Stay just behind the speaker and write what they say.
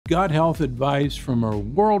gut health advice from a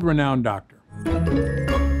world-renowned doctor.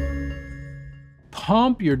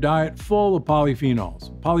 Pump your diet full of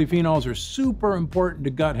polyphenols. Polyphenols are super important to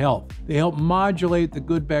gut health. They help modulate the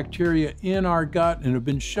good bacteria in our gut and have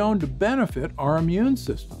been shown to benefit our immune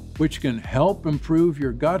system, which can help improve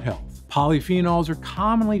your gut health. Polyphenols are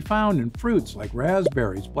commonly found in fruits like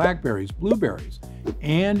raspberries, blackberries, blueberries,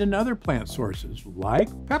 and in other plant sources like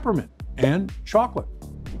peppermint and chocolate.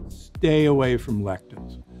 Stay away from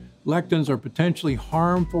lectins. Lectins are potentially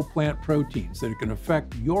harmful plant proteins that can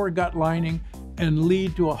affect your gut lining and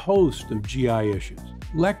lead to a host of GI issues.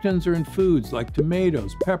 Lectins are in foods like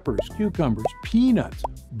tomatoes, peppers, cucumbers, peanuts,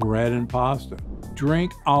 bread, and pasta.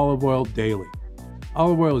 Drink olive oil daily.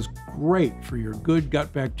 Olive oil is great for your good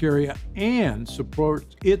gut bacteria and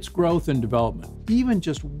supports its growth and development. Even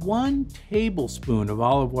just 1 tablespoon of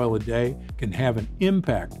olive oil a day can have an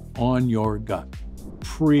impact on your gut.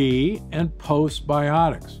 Pre- and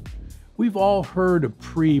postbiotics. We've all heard of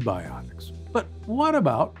prebiotics, but what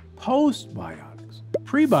about postbiotics?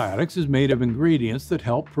 Prebiotics is made of ingredients that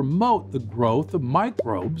help promote the growth of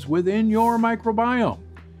microbes within your microbiome.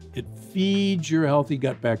 It feeds your healthy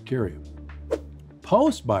gut bacteria.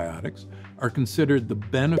 Postbiotics are considered the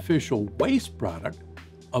beneficial waste product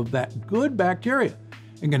of that good bacteria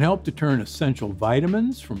and can help to turn essential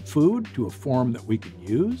vitamins from food to a form that we can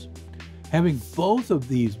use. Having both of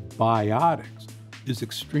these biotics is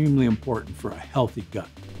extremely important for a healthy gut.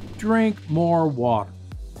 Drink more water.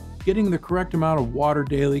 Getting the correct amount of water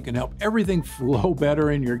daily can help everything flow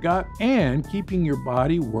better in your gut and keeping your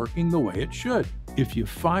body working the way it should. If you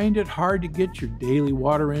find it hard to get your daily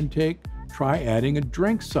water intake, try adding a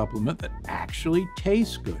drink supplement that actually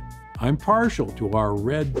tastes good. I'm partial to our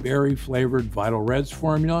red berry flavored Vital Reds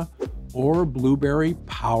formula or blueberry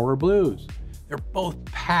Power Blues. They're both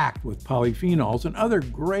packed with polyphenols and other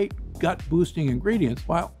great gut boosting ingredients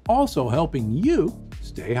while also helping you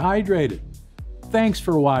stay hydrated. Thanks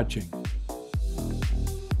for watching.